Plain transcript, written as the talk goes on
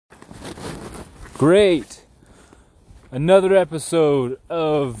Great. Another episode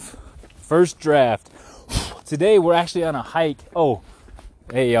of First Draft. Today we're actually on a hike. Oh,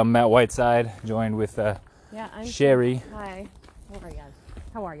 hey, I'm Matt Whiteside, joined with I'm Sherry. Hi. How are you?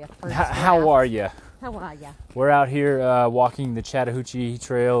 How are you? How are you? We're out here walking the Chattahoochee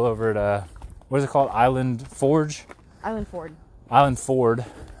Trail over at, what is it called? Island Forge? Island Ford. Island Ford.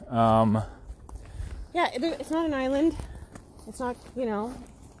 Yeah, it's not an island. It's not,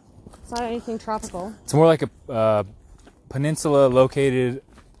 it's not anything tropical. It's more like a peninsula located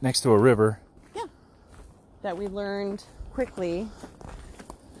next to a river. Yeah. That we learned quickly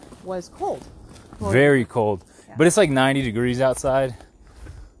was cold. Very cold. Yeah. But it's like 90 degrees outside.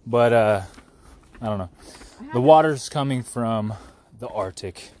 But, I don't know. The water's coming from the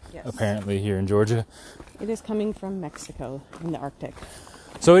Arctic, yes. Apparently, here in Georgia. It is coming from Mexico in the Arctic.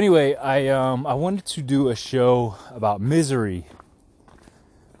 So anyway, I wanted to do a show about misery.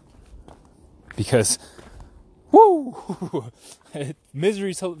 Because, woo!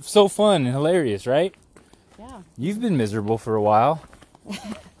 Misery's so fun and hilarious, right? Yeah. You've been miserable for a while.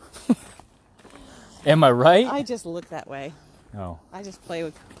 Am I right? I just look that way. Oh. I just play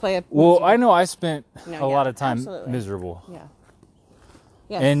a. Well, I know I spent a lot of time absolutely. miserable. Yeah.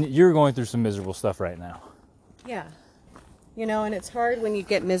 Yes. And you're going through some miserable stuff right now. Yeah. And it's hard when you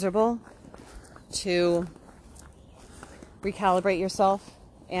get miserable to recalibrate yourself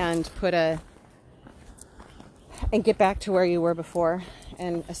and get back to where you were before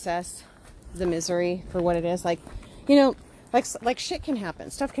and assess the misery for what it is. Like shit can happen.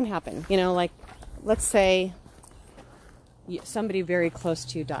 Stuff can happen. Like, let's say somebody very close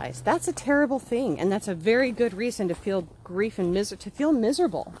to you dies. That's a terrible thing, and that's a very good reason to feel grief and to feel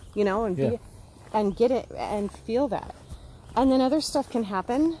miserable, and get it and feel that. And then other stuff can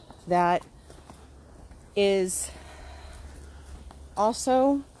happen that is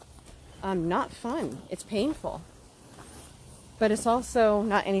also not fun. It's painful, but it's also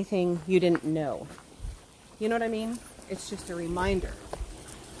not anything you didn't know. You know what I mean? It's just a reminder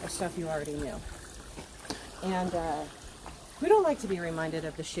of stuff you already knew. And we don't like to be reminded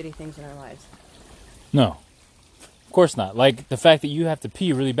of the shitty things in our lives. No, of course not. Like the fact that you have to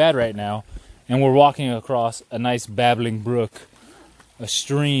pee really bad right now, and we're walking across a nice babbling brook, a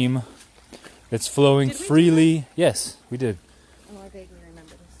stream that's flowing freely. Yes, we did. Oh, I vaguely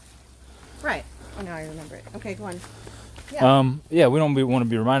remember this. Right. Oh, now I remember it. Okay, go on. Yeah. We don't want to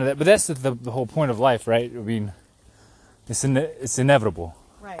be reminded of that, but that's the whole point of life, right? I mean, it's inevitable.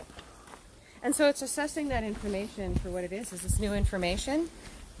 Right. And so it's assessing that information for what it is. Is this new information?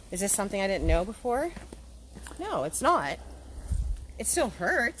 Is this something I didn't know before? No, it's not. It still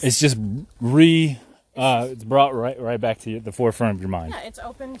hurts. It's just it's brought right back to the forefront of your mind. Yeah, it's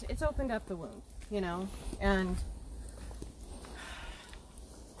opened up the wound, and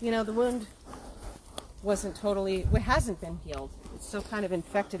the wound hasn't been healed. It's still kind of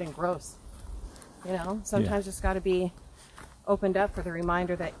infected and gross. Sometimes it's got to be opened up for the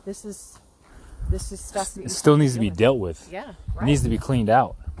reminder that this is stuff that it still needs to be dealt with. Yeah, right. It needs to be cleaned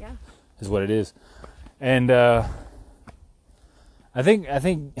out. Yeah, is what it is. And I think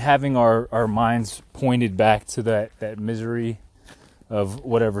having our minds pointed back to that misery of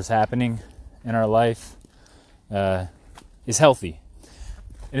whatever's happening in our life is healthy.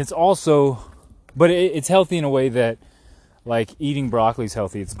 And it's also, but it's healthy in a way that, like, eating broccoli is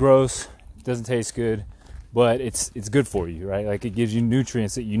healthy. It's gross, it doesn't taste good, but it's good for you, right? Like, it gives you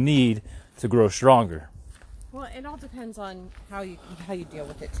nutrients that you need to grow stronger. Well, it all depends on how you deal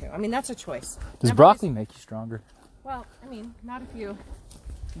with it too. I mean, that's a choice. Does broccoli make you stronger? Well, I mean, not if you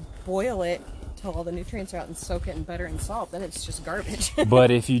boil it till all the nutrients are out and soak it in butter and salt. Then it's just garbage. But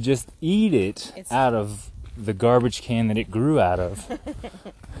if you just eat it out of the garbage can that it grew out of,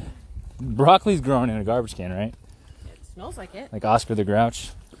 broccoli's grown in a garbage can, right? It smells like it. Like Oscar the Grouch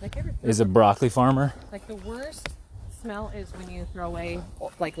like is a broccoli farmer. Like, the worst smell is when you throw away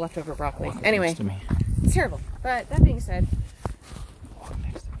like leftover broccoli. Anyway, it's terrible. But that being said,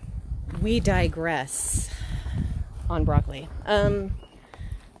 we digress on broccoli.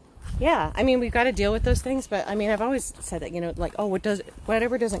 Yeah, I mean, we've got to deal with those things, but I mean, I've always said that,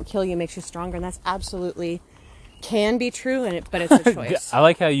 whatever doesn't kill you makes you stronger, and that's absolutely can be true, but it's a choice. I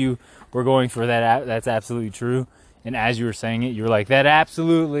like how you were going for that. That's absolutely true. And as you were saying it, you were like, that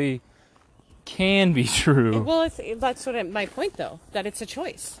absolutely can be true. Well, that's my point, though, that it's a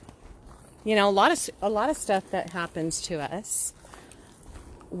choice. A lot of stuff that happens to us,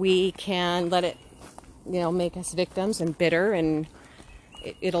 we can let it, make us victims and bitter, and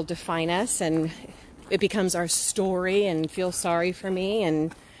it'll define us, and it becomes our story, and feel sorry for me,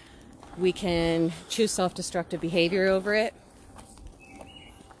 and we can choose self-destructive behavior over it.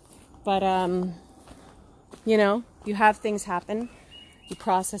 But You know, you have things happen, you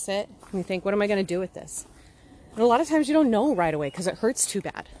process it, and you think, what am I going to do with this? And a lot of times you don't know right away because it hurts too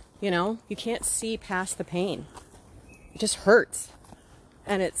bad. You know, you can't see past the pain. It just hurts.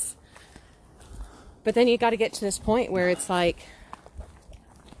 And but then you got to get to this point where it's like,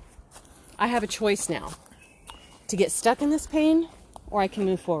 I have a choice now to get stuck in this pain, or I can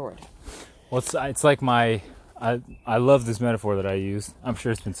move forward. Well, it's like I love this metaphor that I use. I'm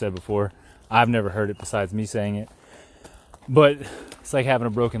sure it's been said before. I've never heard it besides me saying it. But it's like having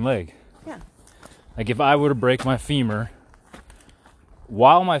a broken leg. Yeah. Like if I were to break my femur,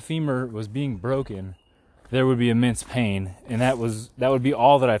 while my femur was being broken, there would be immense pain, and that would be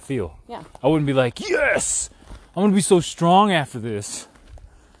all that I feel. Yeah. I wouldn't be like, yes, I'm gonna be so strong after this.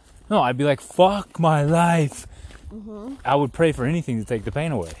 No, I'd be like, fuck my life. Mm-hmm. I would pray for anything to take the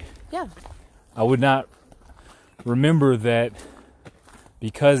pain away. Yeah. I would not remember that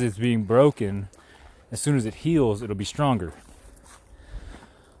because it's being broken, as soon as it heals, it'll be stronger.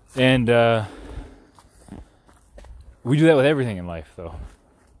 And we do that with everything in life, though.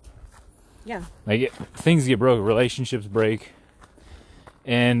 Yeah. Like things get broken, relationships break,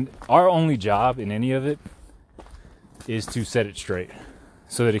 and our only job in any of it is to set it straight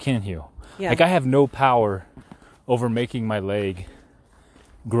so that it can heal. Yeah. Like I have no power over making my leg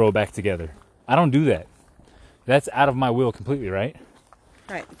grow back together. I don't do that. That's out of my will completely, right?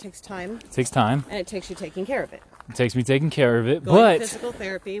 Right. It takes time. It takes time. And it takes you taking care of it. It takes me taking care of it, Going but to physical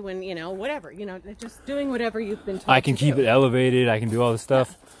therapy when, you know, whatever, you know, just doing whatever you've been told I can to keep do. it elevated. I can do all this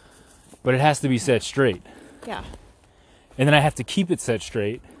stuff, but it has to be set straight. Yeah. And then I have to keep it set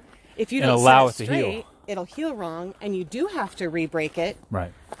straight. If you and don't allow set it to straight, heal. It'll heal wrong, and you do have to re-break it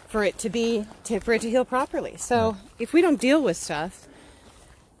Right. for it to heal properly. So if we don't deal with stuff,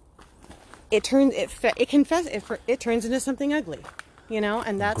 it turns into something ugly, you know,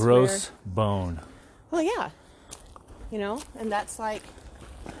 and that's Gross bone. Well, yeah, you know, and that's like,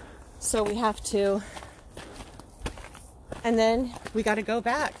 so we have to, and then we got to go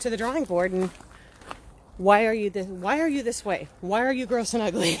back to the drawing board and why are you this way? Why are you gross and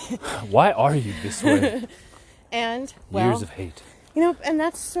ugly? Why are you this way? And well, Years of hate. you know, and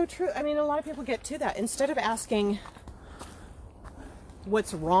that's so true. I mean, a lot of people get to that. Instead of asking,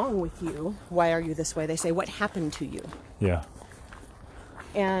 what's wrong with you? Why are you this way? They say, what happened to you? Yeah.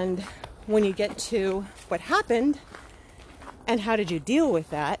 And when you get to what happened and how did you deal with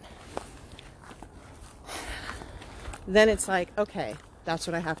that, then it's like, okay, that's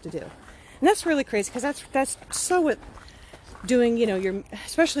what I have to do. And that's really crazy because that's so what doing, you know,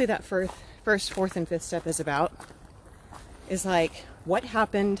 especially that first, fourth, and fifth step is about. Is like, what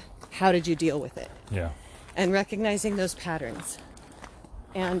happened? How did you deal with it? Yeah. And recognizing those patterns.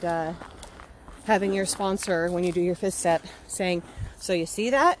 And having your sponsor, when you do your fifth step, saying, so you see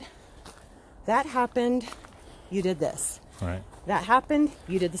that? That happened, you did this. Right. That happened,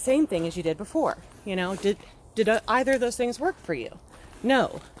 you did the same thing as you did before. You know, did either of those things work for you?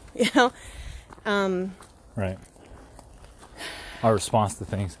 No. You know? Right. Our response to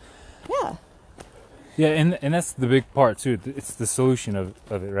things. Yeah. Yeah, and that's the big part too. It's the solution of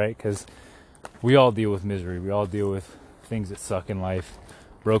it, right? Because we all deal with misery. We all deal with things that suck in life.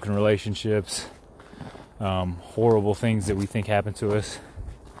 Broken relationships. Horrible things that we think happen to us.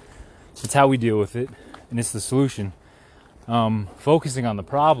 It's how we deal with it. And it's the solution. Focusing on the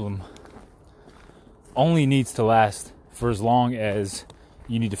problem only needs to last for as long as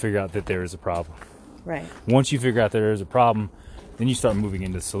you need to figure out that there is a problem. Right. Once you figure out there is a problem, then you start moving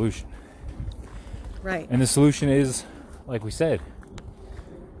into the solution. Right. And the solution is, like we said,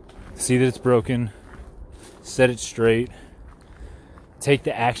 see that it's broken, set it straight, take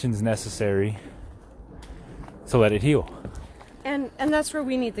the actions necessary to let it heal. And that's where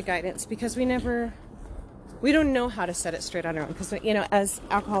we need the guidance because we don't know how to set it straight on our own. Because, you know, as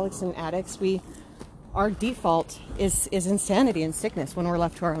alcoholics and addicts, our default is insanity and sickness when we're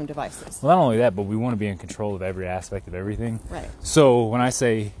left to our own devices. Well, not only that, but we want to be in control of every aspect of everything. Right. So when I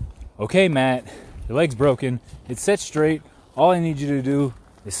say, okay, Matt, your leg's broken, it's set straight, all I need you to do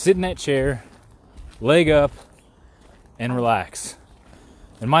is sit in that chair, leg up, and relax.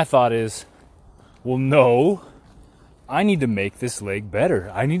 And my thought is, well, no, I need to make this leg better.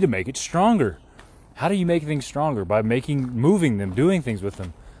 I need to make it stronger. How do you make things stronger? By moving them, doing things with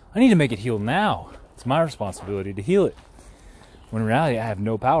them. I need to make it heal now. It's my responsibility to heal it. When in reality, I have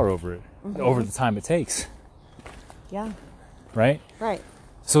no power over it, over the time it takes. Yeah. Right? Right.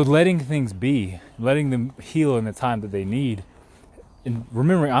 So letting things be, letting them heal in the time that they need, and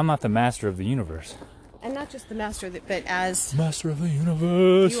remembering I'm not the master of the universe. And not just the master, but as Master of the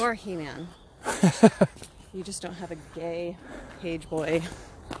universe. you are He-Man. You just don't have a gay page boy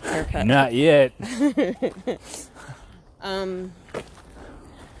haircut. Not yet.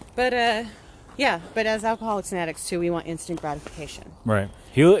 But as alcoholics and addicts too, we want instant gratification. Right.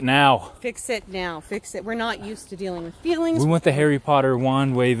 Heal it now. Fix it now. Fix it. We're not used to dealing with feelings. We want the Harry Potter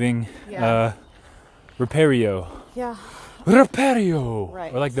wand waving Repario. Yeah. Repario.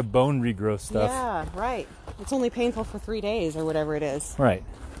 Right. Or like the bone regrowth stuff. Yeah, right. It's only painful for 3 days or whatever it is. Right.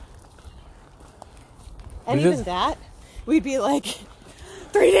 And Because- even that, we'd be like,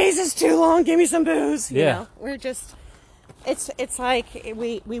 3 days is too long. Give me some booze. You Yeah. know? We're just, it's like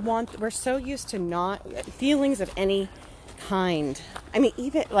we're so used to not feelings of any kind. I mean,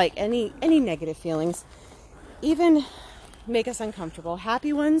 even like any negative feelings, even make us uncomfortable.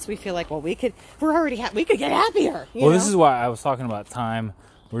 Happy ones, we feel like, well, we could get happier. You know? This is why I was talking about time.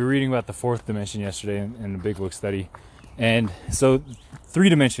 We were reading about the fourth dimension yesterday in the Big Book study. And so 3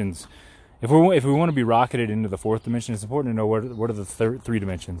 dimensions. If we want to be rocketed into the fourth dimension, it's important to know what are the 3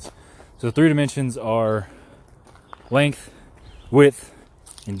 dimensions. So the 3 dimensions are length, width,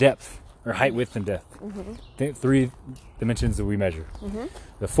 and depth, or height, width, and depth. Mm-hmm. 3 dimensions that we measure. Mm-hmm.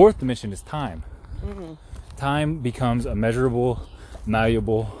 The 4th dimension is time. Mm-hmm. Time becomes a measurable,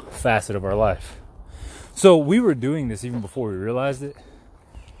 malleable facet of our life. So we were doing this even before we realized it.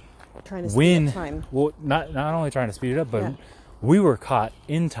 Trying to speed up time. Well, not only trying to speed it up, but we were caught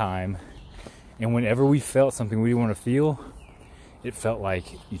in time. And whenever we felt something we didn't want to feel, it felt like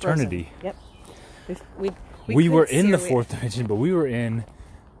eternity. Frozen. Yep. We were in the 4th dimension, but we were in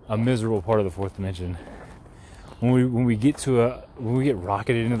a miserable part of the 4th dimension. When we get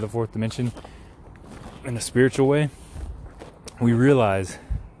rocketed into the 4th dimension in a spiritual way, we realize,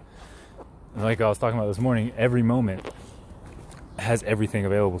 like I was talking about this morning, every moment has everything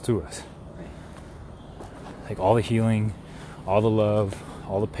available to us. Right. Like all the healing, all the love,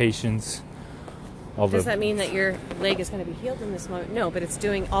 all the patience. Does that mean that your leg is going to be healed in this moment? No, but it's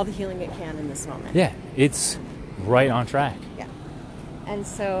doing all the healing it can in this moment. Yeah, it's right on track. Yeah. And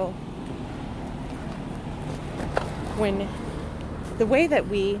so when the way that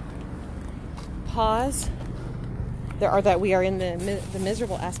we pause, that we are in the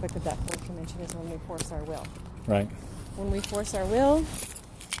miserable aspect of that 4th dimension is when we force our will. Right. When we force our will,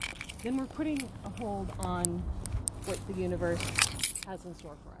 then we're putting a hold on what the universe has in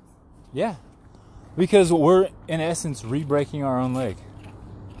store for us. Yeah. Because we're, in essence, re-breaking our own leg.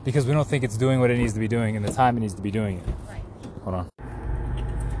 Because we don't think it's doing what it needs to be doing in the time it needs to be doing it. Right. Hold on.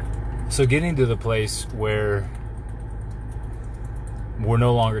 So getting to the place where we're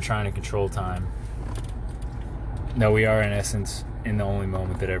no longer trying to control time. No, we are, in essence, in the only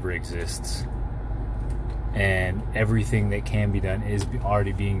moment that ever exists. And everything that can be done is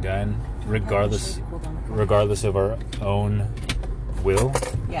already being done, regardless of our own will.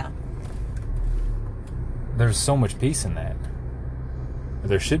 Yeah. There's so much peace in that.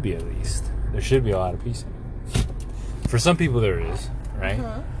 There should be, at least. There should be a lot of peace in it. For some people there is, right?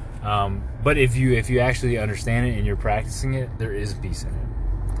 Uh-huh. But if you actually understand it and you're practicing it, there is peace in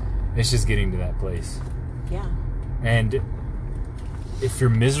it. It's just getting to that place. Yeah. And if you're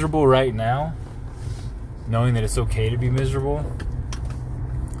miserable right now, knowing that it's okay to be miserable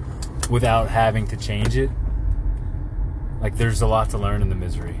without having to change it, like there's a lot to learn in the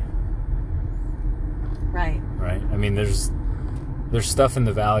misery. Right. Right? I mean, there's stuff in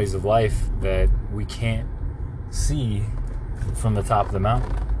the valleys of life that we can't see from the top of the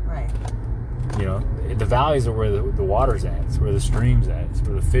mountain. Right. You know, the valleys are where the water's at. It's where the stream's at. It's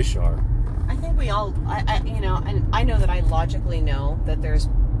where the fish are. I think we all, and I know that I logically know that there's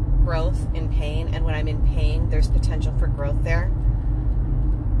growth in pain, and when I'm in pain, there's potential for growth there.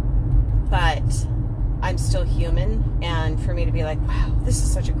 But I'm still human, and for me to be like, wow, this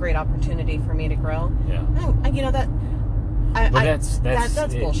is such a great opportunity for me to grow. Yeah.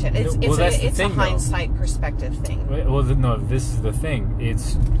 That's bullshit. It's a hindsight perspective thing. Well, no, this is the thing.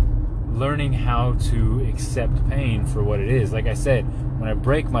 It's learning how to accept pain for what it is. Like I said, when I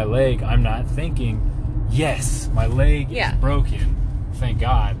break my leg, I'm not thinking, yes, my leg is broken, thank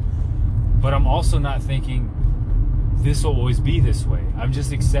God. But I'm also not thinking, this will always be this way. I'm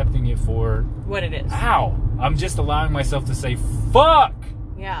just accepting it for what it is. Ow! I'm just allowing myself to say, fuck!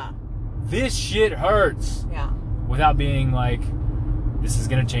 Yeah. This shit hurts. Yeah. Without being like, this is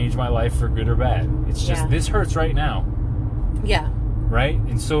going to change my life for good or bad. It's just, this hurts right now. Yeah. Right?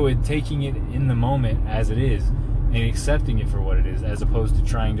 And so taking it in the moment as it is and accepting it for what it is, as opposed to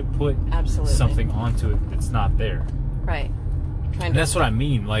trying to put something onto it that's not there. Right. That's what I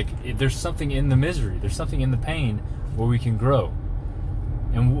mean. Like, there's something in the misery. There's something in the pain where we can grow.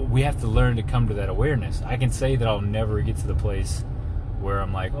 And we have to learn to come to that awareness. I can say that I'll never get to the place where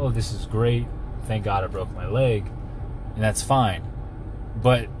I'm like, oh, this is great. Thank God I broke my leg. And that's fine.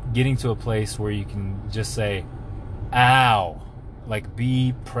 But getting to a place where you can just say, ow, like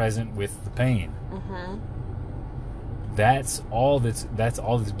be present with the pain. Mm-hmm. That's all that's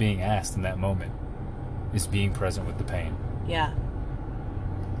being asked in that moment, is being present with the pain. Yeah.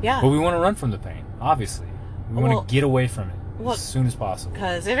 Yeah. But we want to run from the pain, obviously. We want to get away from it as soon as possible.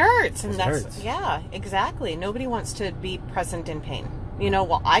 Because it hurts. And that's, hurts. Yeah, exactly. Nobody wants to be present in pain. You know,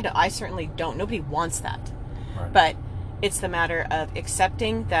 well, I certainly don't. Nobody wants that. Right. But it's the matter of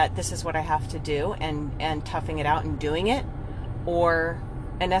accepting that this is what I have to do and toughing it out and doing it, or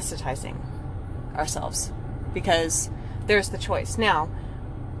anesthetizing ourselves. Because there's the choice. Now,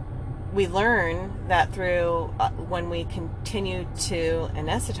 we learn that through when we continue to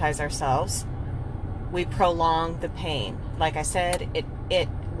anesthetize ourselves, we prolong the pain. Like I said, it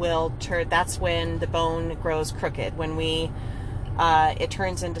will turn. That's when the bone grows crooked. When we it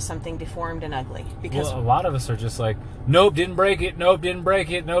turns into something deformed and ugly. Because a lot of us are just like, nope, didn't break it. Nope, didn't break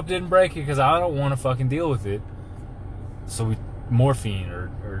it. Nope, didn't break it, because I don't want to fucking deal with it. So we morphine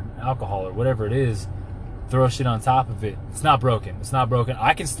or alcohol or whatever it is, throw shit on top of it. It's not broken. It's not broken.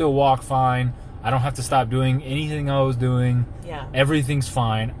 I can still walk fine. I don't have to stop doing anything I was doing. Yeah. Everything's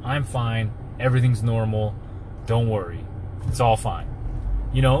fine. I'm fine. Everything's normal. Don't worry. It's all fine.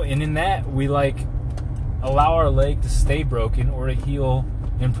 You know, and in that, we like allow our leg to stay broken or to heal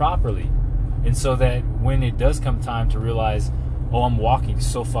improperly. And so that when it does come time to realize, oh, I'm walking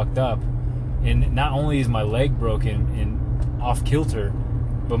so fucked up, and not only is my leg broken and off kilter,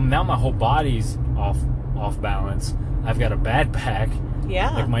 but now my whole body's off balance. I've got a bad back. Yeah.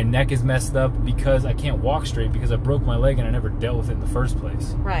 Like my neck is messed up because I can't walk straight because I broke my leg and I never dealt with it in the first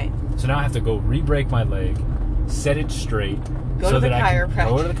place. Right. So now I have to go re-break my leg, set it straight. Go to the chiropractor.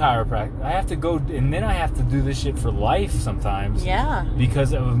 Go to the chiropractor. I have to go, and then I have to do this shit for life sometimes. Yeah.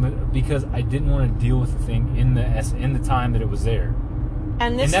 Because I didn't want to deal with the thing in the time that it was there.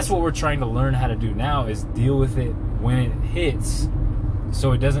 And that's what we're trying to learn how to do now, is deal with it when it hits,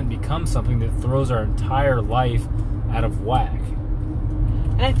 so it doesn't become something that throws our entire life out of whack.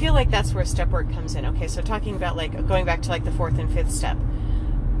 And I feel like that's where step work comes in. Okay, so talking about like going back to like the fourth and fifth step.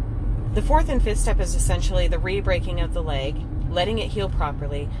 The fourth and fifth step is essentially the re-breaking of the leg, letting it heal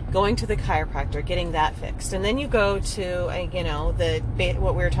properly, going to the chiropractor, getting that fixed. And then you go to,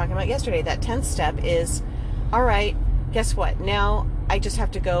 what we were talking about yesterday, that 10th step is, all right, guess what? Now I just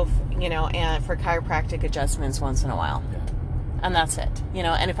have to go, and for chiropractic adjustments once in a while. Yeah. And that's it.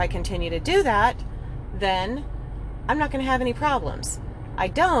 And if I continue to do that, then I'm not going to have any problems. I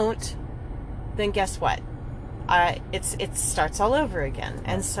don't, then guess what? It starts all over again.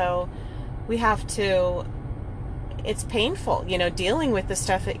 And so we have to, it's painful, dealing with this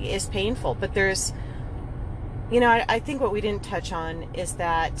stuff is painful, but there's, I think what we didn't touch on is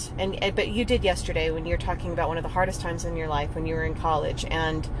that, but you did yesterday when you were talking about one of the hardest times in your life when you were in college,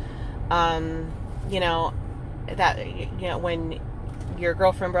 and, when your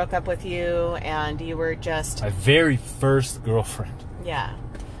girlfriend broke up with you and you were just... My very first girlfriend. Yeah.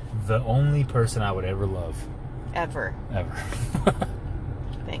 The only person I would ever love. Ever.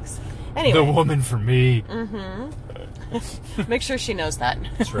 Thanks. Anyway. The woman for me. Mm-hmm. Make sure she knows that.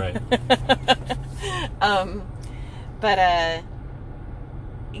 That's right. But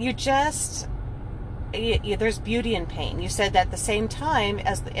you just... there's beauty in pain. You said that at the same time,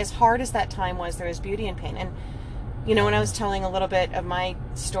 as hard as that time was, there was beauty in pain. And, when I was telling a little bit of my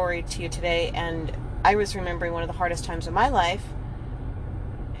story to you today, and I was remembering one of the hardest times of my life,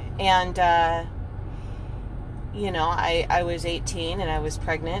 and, I was 18 and I was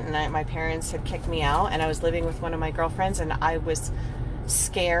pregnant, and my parents had kicked me out, and I was living with one of my girlfriends, and I was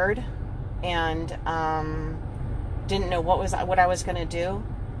scared and didn't know what I was going to do.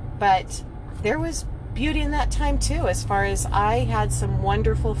 But there was beauty in that time too, as far as I had some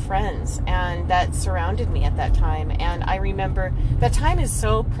wonderful friends and that surrounded me at that time. And I remember that time is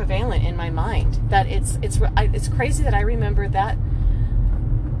so prevalent in my mind that it's crazy that I remember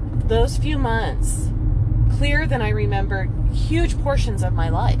those few months clearer than I remember huge portions of my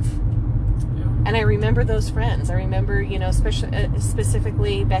life. Yeah. And I remember those friends. I remember,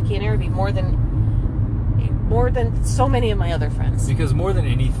 specifically Becky and Araby more than so many of my other friends. Because more than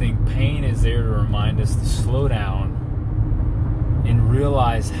anything, pain is there to remind us to slow down and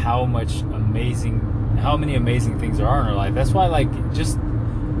realize how many amazing things there are in our life. That's why,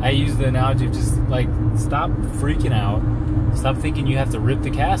 I use the analogy of just, stop freaking out. Stop thinking you have to rip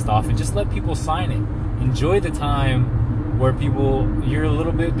the cast off, and just let people sign it. Enjoy the time where you're a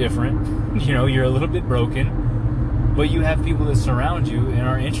little bit different, you're a little bit broken, but you have people that surround you and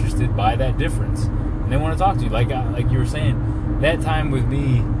are interested by that difference. They want to talk to you, like you were saying. That time with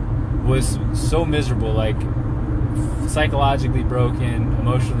me was so miserable. psychologically broken,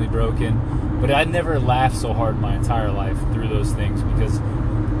 emotionally broken, but I'd never laughed so hard my entire life through those things because,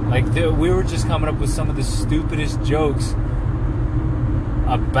 like, we were just coming up with some of the stupidest jokes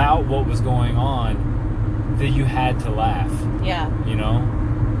about what was going on that you had to laugh. Yeah. You know?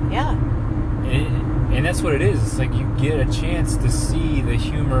 Yeah. And that's what it is. It's like you get a chance to see the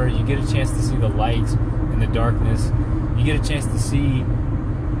humor, you get a chance to see the light in the darkness, you get a chance to see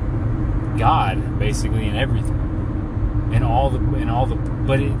God basically in everything. And all the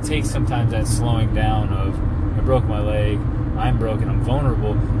but it takes sometimes that slowing down of, I broke my leg, I'm broken, I'm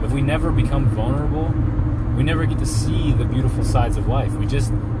vulnerable. If we never become vulnerable, we never get to see the beautiful sides of life. We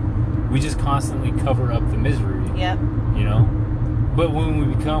just constantly cover up the misery. Yep. You know? But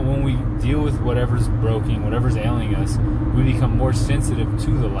when we deal with whatever's broken, whatever's ailing us, we become more sensitive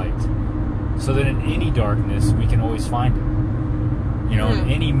to the light. So that in any darkness, we can always find it. You know, in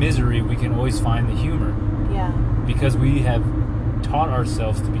any misery, we can always find the humor. Yeah. Because we have taught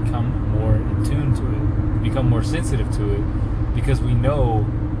ourselves to become more in tune to it, become more sensitive to it, because we know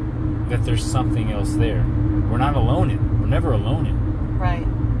that there's something else there. We're not alone in it. We're never alone in it. Right.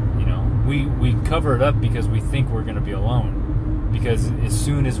 You know, we cover it up because we think we're going to be alone. Because as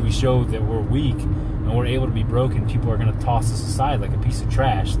soon as we show that we're weak and we're able to be broken, people are going to toss us aside like a piece of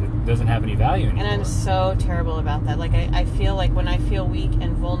trash that doesn't have any value anymore. And I'm so terrible about that. Like, I feel like when I feel weak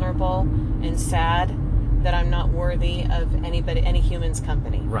and vulnerable and sad, that I'm not worthy of any human's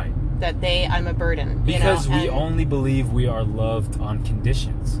company. Right. That I'm a burden. Because you know? we only believe we are loved on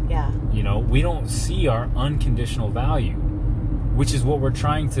conditions. Yeah. You know, we don't see our unconditional value, which is what we're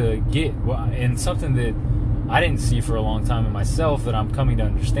trying to get. And something that I didn't see for a long time in myself that I'm coming to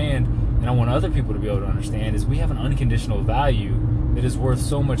understand, and I want other people to be able to understand, is we have an unconditional value that is worth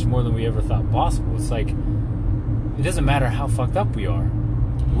so much more than we ever thought possible. It's like, it doesn't matter how fucked up we are.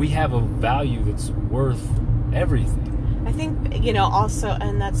 We have a value that's worth everything. I think, you know, also,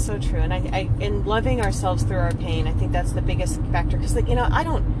 and that's so true, and I in loving ourselves through our pain, I think that's the biggest factor, because, like, you know, I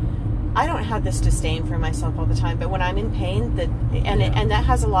don't have this disdain for myself all the time, but when I'm in pain, and that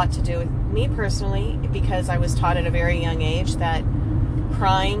has a lot to do with me personally, because I was taught at a very young age that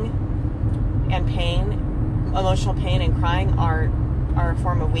crying and pain, emotional pain and crying are a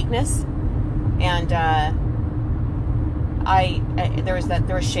form of weakness, and there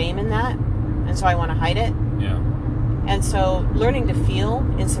was shame in that, and so I want to hide it. Yeah. And so learning to feel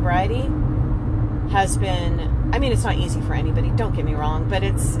in sobriety has been, I mean, it's not easy for anybody, don't get me wrong, but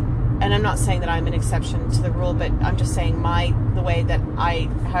and I'm not saying that I'm an exception to the rule, but I'm just saying the way that I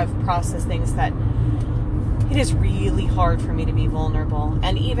have processed things, that it is really hard for me to be vulnerable.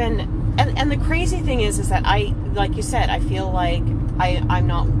 And even, and the crazy thing is that like you said, I feel like I'm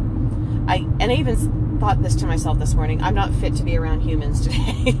not, and I even thought this to myself this morning, I'm not fit to be around humans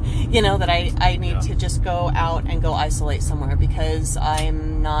today. You know, that I need to just go out and go isolate somewhere, because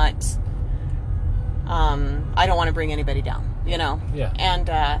I'm not, I don't want to bring anybody down, you know? Yeah.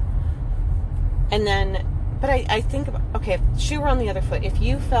 And then, but I think, okay, if she were on the other foot, if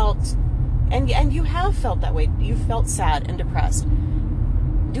you felt, and you have felt that way, you felt sad and depressed,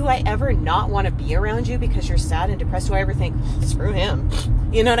 do I ever not want to be around you because you're sad and depressed? Do I ever think, screw him?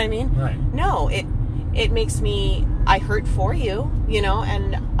 You know what I mean? Right. No, it makes me, I hurt for you, you know,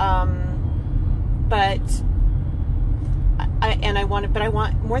 and, but I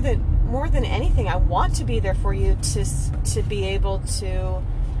want more than anything, I want to be there for you to be able to,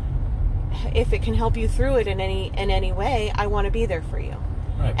 if it can help you through it in any way, I want to be there for you.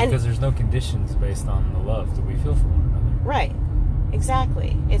 Right, because there's no conditions based on the love that we feel for one another. Right.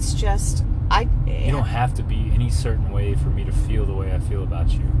 Exactly. It's just, you don't have to be any certain way for me to feel the way I feel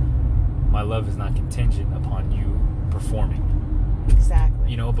about you. My love is not contingent upon you performing. Exactly.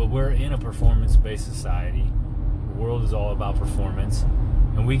 You know, but we're in a performance-based society. The world is all about performance,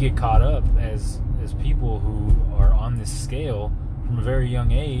 and we get caught up as people who are on this scale from a very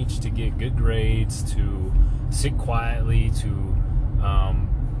young age to get good grades, to sit quietly, to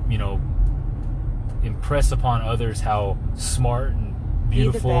you know, impress upon others how smart and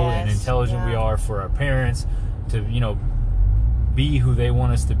beautiful and intelligent we are for our parents, to, you know, be who they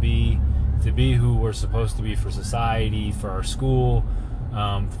want us to be who we're supposed to be for society, for our school,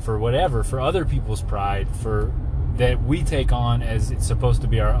 for whatever, for other people's pride, for that we take on as it's supposed to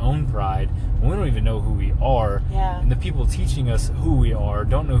be our own pride. We don't even know who we are. Yeah. And the people teaching us who we are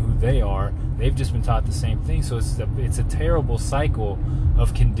don't know who they are. They've just been taught the same thing. So it's a terrible cycle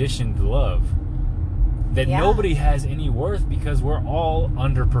of conditioned love that nobody has any worth, because we're all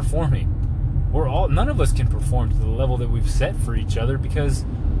underperforming. None of us can perform to the level that we've set for each other, because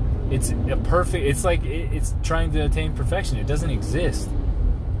it's it's trying to attain perfection. It doesn't exist.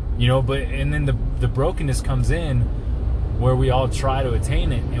 You know, and then the brokenness comes in where we all try to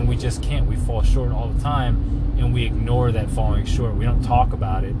attain it and we just can't. We fall short all the time, and we ignore that falling short. We don't talk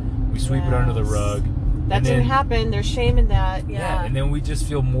about it. We sweep it under the rug. That didn't happen. There's shame in that. Yeah. And then we just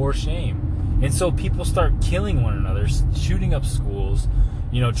feel more shame. And so people start killing one another, shooting up schools,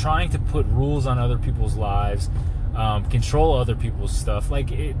 trying to put rules on other people's lives, control other people's stuff,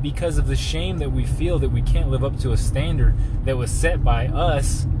 because of the shame that we feel that we can't live up to a standard that was set by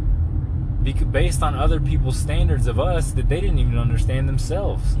us based on other people's standards of us that they didn't even understand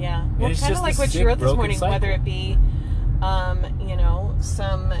themselves. Yeah. Well, kind of like what you wrote this morning, cycle. Whether it be,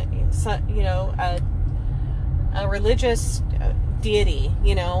 a religious deity,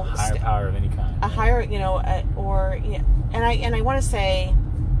 higher power of any kind. A higher, and I want to say,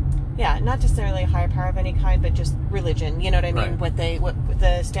 not necessarily a higher power of any kind, but just religion. You know what I mean? Right. What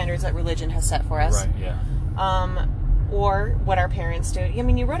the standards that religion has set for us. Right. Yeah. Or what our parents do. I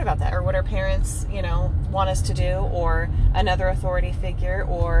mean, you wrote about that, or what our parents, want us to do, or another authority figure,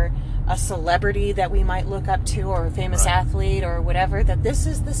 or a celebrity that we might look up to, or a famous athlete, or whatever. That this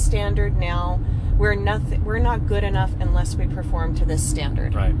is the standard now. We're not good enough unless we perform to this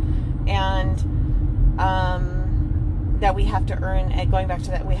standard. Right. And that we have to earn. And going back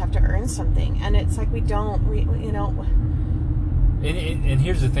to that, we have to earn something, and it's like we don't. And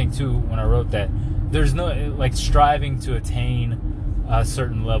here's the thing too. When I wrote that, there's no striving to attain a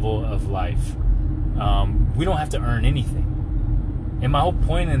certain level of life. We don't have to earn anything. And my whole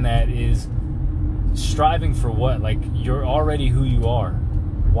point in that is striving for what? You're already who you are.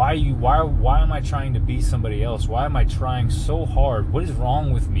 Why am I trying to be somebody else? Why am I trying so hard? What is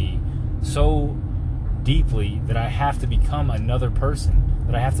wrong with me so deeply that I have to become another person?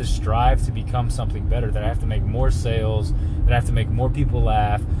 That I have to strive to become something better? That I have to make more sales? That I have to make more people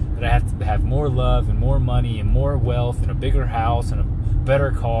laugh? That I have to have more love and more money and more wealth and a bigger house and a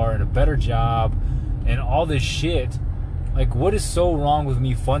better car and a better job and all this shit? What is so wrong with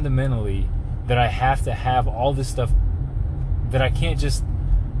me fundamentally that I have to have all this stuff, that I can't just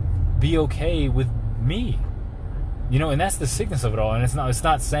be okay with me? And that's the sickness of it all. And it's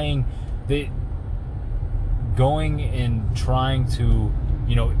not saying that going and trying to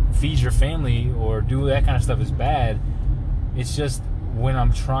feed your family or do that kind of stuff is bad. It's just when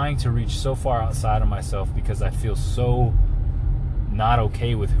I'm trying to reach so far outside of myself because I feel so not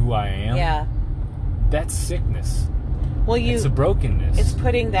okay with who I am. Yeah. That's sickness. Well, it's a brokenness. It's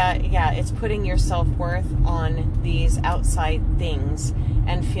putting your self-worth on these outside things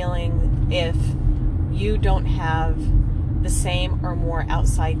and feeling if you don't have the same or more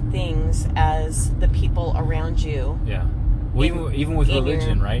outside things as the people around you. Yeah. Well, even with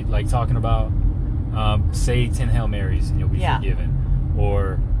religion, right? Talking about, say 10 Hail Marys and you'll be forgiven.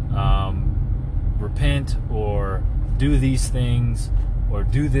 Or repent, or do these things, or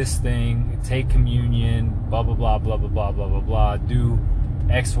do this thing, take communion, blah, blah, blah, blah, blah, blah, blah, blah, blah, do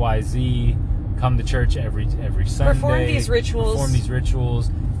X, Y, Z, come to church every Sunday. Perform these rituals.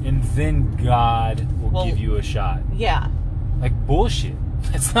 And then God will give you a shot. Yeah. Bullshit.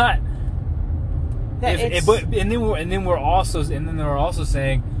 It's not. And then we're also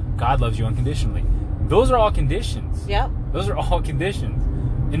saying God loves you unconditionally. Those are all conditions. Yep. Those are all conditions,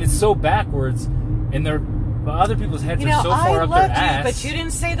 and it's so backwards. And other people's heads are so far up their ass. I loved you, but you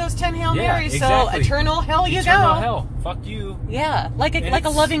didn't say those 10 Hail Marys, exactly. So eternal hell you go. Eternal hell. Fuck you. Yeah, like a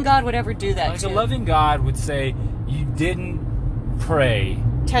loving God would ever do that. Like a loving God would say, you didn't pray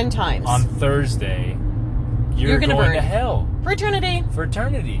 10 times on Thursday. You're going burn to hell for eternity. For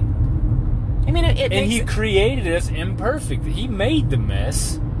eternity. I mean, He created us imperfect. He made the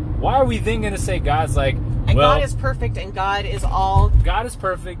mess. Why are we then going to say God's like, and God is perfect, and God is all... God is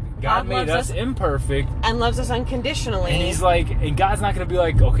perfect. God made us imperfect. And loves us unconditionally. And He's like... And God's not going to be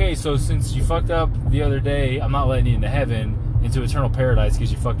like, okay, so since you fucked up the other day, I'm not letting you into heaven, into eternal paradise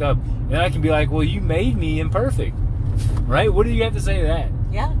because you fucked up. And I can be like, well, you made me imperfect. Right? What do you have to say to that?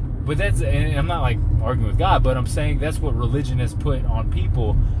 Yeah. But that's... And I'm not arguing with God, but I'm saying that's what religion has put on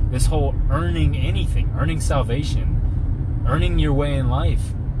people. This whole earning anything. Earning salvation. Earning your way in life.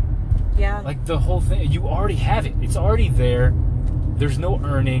 Yeah. The whole thing, you already have it. It's already there. There's no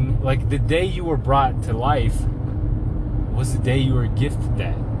earning. The day you were brought to life was the day you were gifted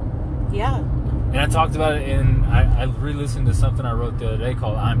that. Yeah. And I talked about it I re-listened to something I wrote the other day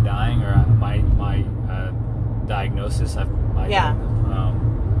called I'm Dying, or my diagnosis. And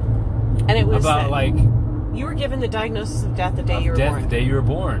it was about you were given the diagnosis of death the day you were born. The day you were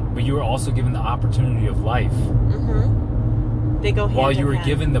born. But you were also given the opportunity of life. Mm-hmm. They go hand While you in were hand.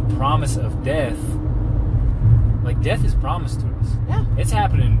 given the promise of death, death is promised to us. Yeah. It's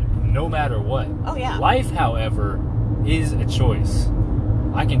happening no matter what. Oh, yeah. Life, however, is a choice.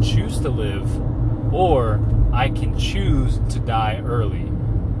 I can choose to live, or I can choose to die early.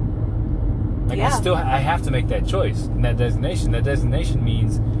 Like, Yeah. I have to make that choice and that designation. That designation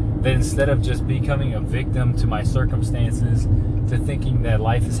means that instead of just becoming a victim to my circumstances, to thinking that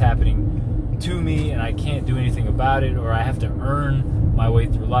life is happening to me and I can't do anything about it, or I have to earn my way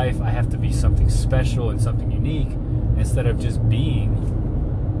through life, I have to be something special and something unique, instead of just being,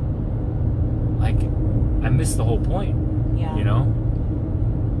 like, I missed the whole point. Yeah. You know?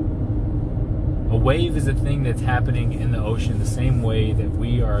 A wave is a thing that's happening in the ocean the same way that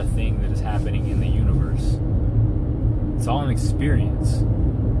we are a thing that is happening in the universe. It's all an experience.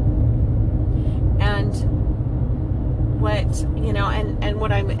 And what, you know, and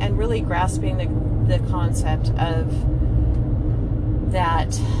what I'm, and really grasping the concept of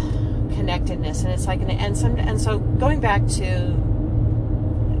that connectedness. And it's like, and so going back to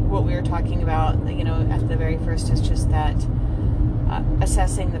what we were talking about, you know, at the very first, is just that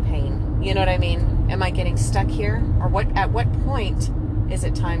assessing the pain. You know what I mean? Am I getting stuck here? Or at what point is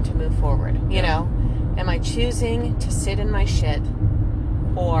it time to move forward? You know? Am I choosing to sit in my shit,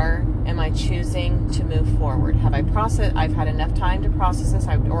 or am I choosing to move forward? I've had enough time to process this,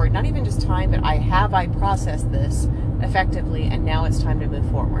 or not even just time, but I processed this effectively, and now it's time to move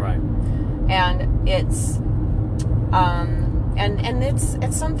forward. Right. And it's and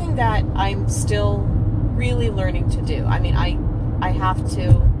it's something that I'm still really learning to do. I mean, I have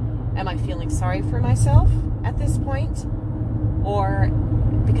to. Am I feeling sorry for myself at this point? Or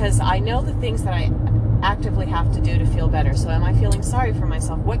because I know the things that I actively have to do to feel better. So am I feeling sorry for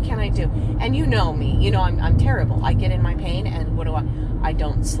myself? What can I do? And you know me. You know I'm terrible. I get in my pain, and what do I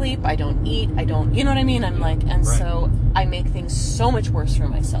don't sleep, I don't eat, I don't, you know what I mean? I'm like, and right. So I make things so much worse for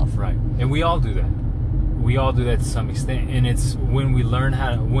myself. Right. And we all do that. We all do that to some extent. And it's when we learn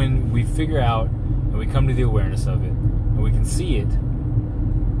when we figure out and we come to the awareness of it and we can see it.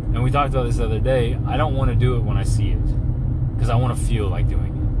 And we talked about this the other day. I don't want to do it when I see it, because I want to feel like doing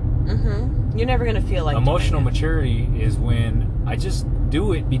it. Mm-hmm. You're never going to feel like emotional doing it. maturity is when I just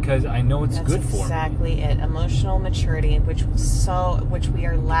do it because I know it's good for me. That's exactly it. Emotional maturity, which we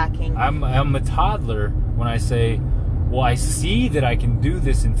are lacking. I'm a toddler when I say, well, I see that I can do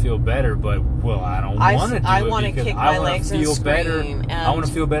this and feel better, but, well, I don't want to do I it want to because kick I my want legs to feel and better. scream. I want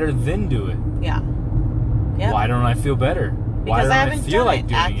to feel better, then do it. Yeah. Yep. Why don't I feel better? Why Because don't I haven't feel done like it.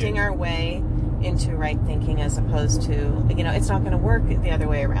 doing Acting our way into right thinking, as opposed to, you know, it's not going to work the other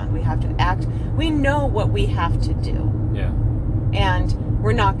way around. We have to act. We know what we have to do. Yeah. And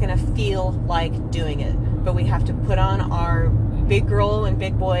we're not going to feel like doing it. But we have to put on our big girl and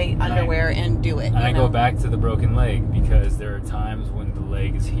big boy underwear and do it. And I go back to the broken leg, because there are times when the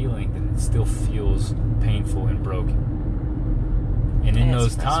leg is healing that it still feels painful and broken. And in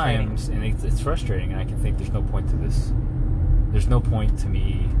those times, and it's frustrating, and I can think there's no point to this. There's no point to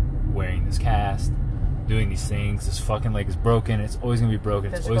me wearing this cast, doing these things. This fucking leg is broken. It's always going to be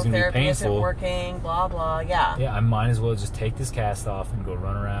broken. It's always going to be painful. Physical therapy isn't working, blah, blah, yeah. Yeah, I might as well just take this cast off and go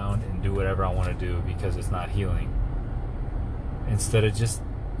run around and do whatever I want to do, because it's not healing. Instead of just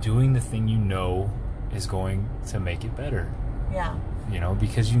doing the thing you know is going to make it better. Yeah. You know,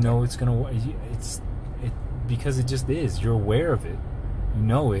 because you know it's going to... because it just is. You're aware of it. You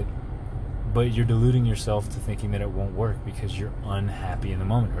know it. But you're deluding yourself to thinking that it won't work because you're unhappy in the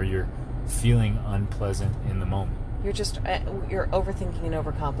moment, or you're feeling unpleasant in the moment. You're just, you're overthinking and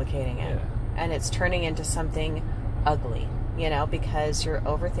overcomplicating it. Yeah. And it's turning into something ugly, you know, because you're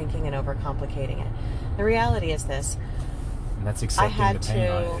overthinking and overcomplicating it. The reality is this. And that's accepting the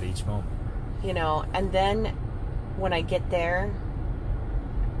pain at each moment. You know, and then when I get there,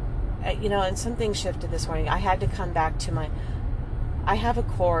 you know, and something shifted this morning. I had to come back to I have a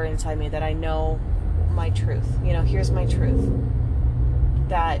core inside me that I know my truth. You know, here's my truth.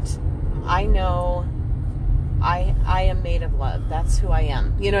 That I know I am made of love. That's who I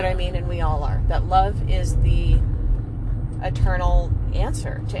am. You know what I mean? And we all are. That love is the eternal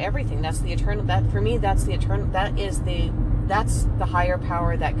answer to everything. That's the eternal, that for me, that's the eternal, that's the higher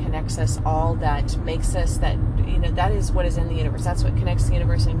power that connects us all, that makes us, that, you know, that is what is in the universe. That's what connects the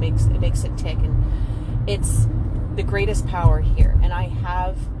universe and makes it tick. And it's the greatest power here. And I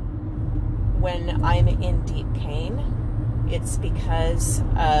have, when I'm in deep pain, it's because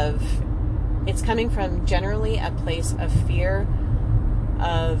of, it's coming from generally a place of fear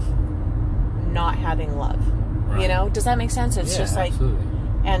of not having love. Right. You know, does that make sense? It's just like, absolutely.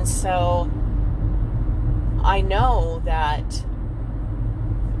 And so I know that,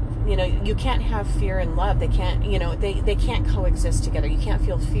 you know, you can't have fear and love. They can't, you know, they can't coexist together. You can't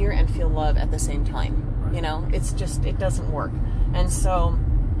feel fear and feel love at the same time. Right. You know, it's just, it doesn't work. And so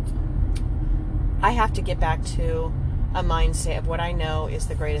I have to get back to a mindset of what I know is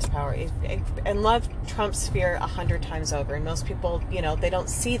the greatest power. And love trumps fear 100 times over. And most people, they don't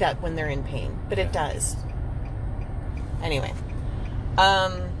see that when they're in pain, but it does. Anyway,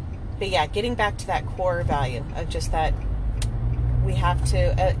 but yeah, getting back to that core value of just that we have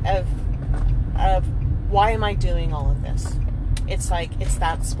to of why am I doing all of this? It's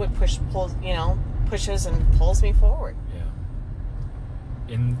that's what pushes and pulls me forward.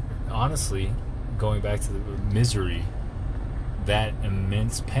 Yeah. And honestly, going back to the misery, that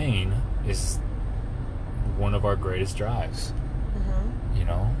immense pain is one of our greatest drives.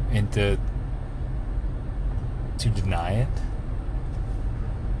 Mm-hmm. And to deny it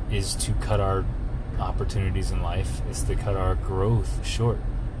is to cut our opportunities in life, is to cut our growth short.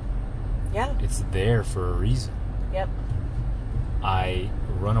 Yeah. It's there for a reason. Yep. I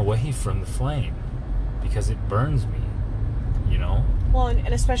run away from the flame because it burns me, Well,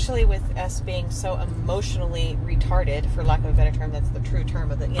 and especially with us being so emotionally retarded, for lack of a better term, that's the true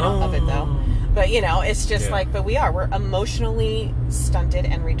term of it though. But it's just but we're emotionally stunted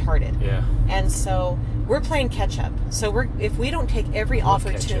and retarded. Yeah. And so we're playing catch up. So if we don't take every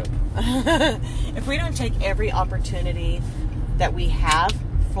opportunity, if we don't take every opportunity that we have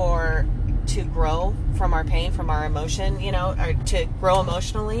to grow from our pain, from our emotion, or to grow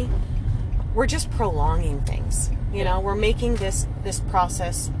emotionally, we're just prolonging things. We're making this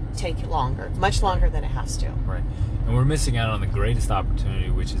process take longer, much longer than it has to. Right. And we're missing out on the greatest opportunity,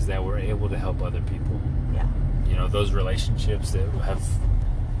 which is that we're able to help other people. Yeah. Those relationships that have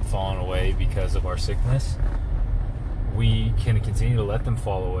fallen away because of our sickness, we can continue to let them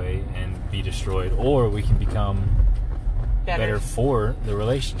fall away and be destroyed, or we can become better for the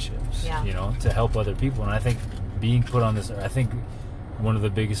relationships, to help other people. And I think being put on this, one of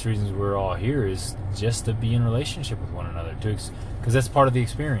the biggest reasons we're all here is just to be in relationship with one another, because that's part of the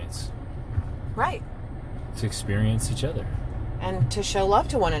experience. Right. To experience each other. And to show love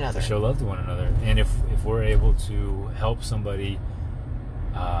to one another. And if we're able to help somebody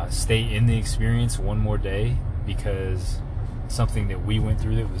stay in the experience one more day because something that we went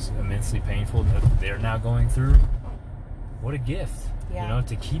through that was immensely painful that they're now going through, what a gift. Yeah.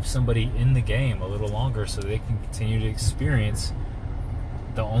 To keep somebody in the game a little longer so they can continue to experience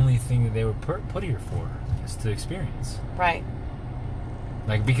the only thing that they were put here for, is to experience. Right.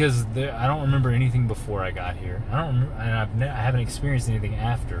 Because I don't remember anything before I got here. I don't remember, and I haven't experienced anything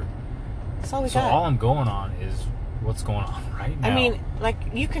after. That's all we got. So all I'm going on is what's going on right now. I mean,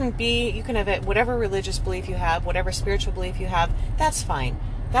 you can have whatever religious belief you have, whatever spiritual belief you have, that's fine.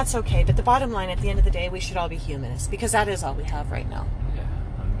 That's okay. But the bottom line, at the end of the day, we should all be humanists, because that is all we have right now. Yeah.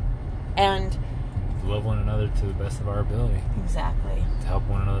 And love one another to the best of our ability. Exactly. To help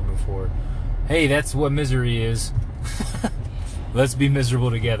one another move forward. Hey, that's what misery is. Let's be miserable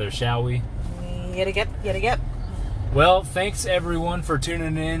together, shall we? Yet. Well, thanks everyone for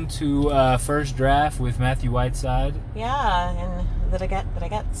tuning in to First Draft with Matthew Whiteside. Yeah, and that I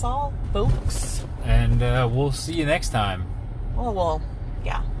got Saul, folks. And we'll see you next time. Well,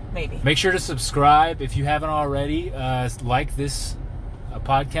 yeah, maybe. Make sure to subscribe if you haven't already. Like this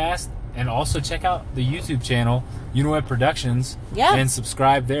podcast. And also check out the YouTube channel, Uniweb Productions. Yeah. And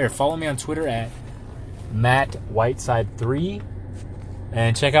subscribe there. Follow me on Twitter at MattWhiteside3.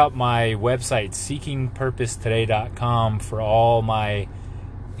 And check out my website, seekingpurposetoday.com, for all my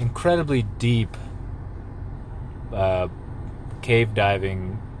incredibly deep cave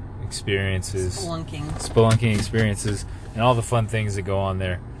diving experiences. Spelunking experiences. And all the fun things that go on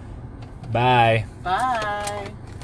there. Bye. Bye.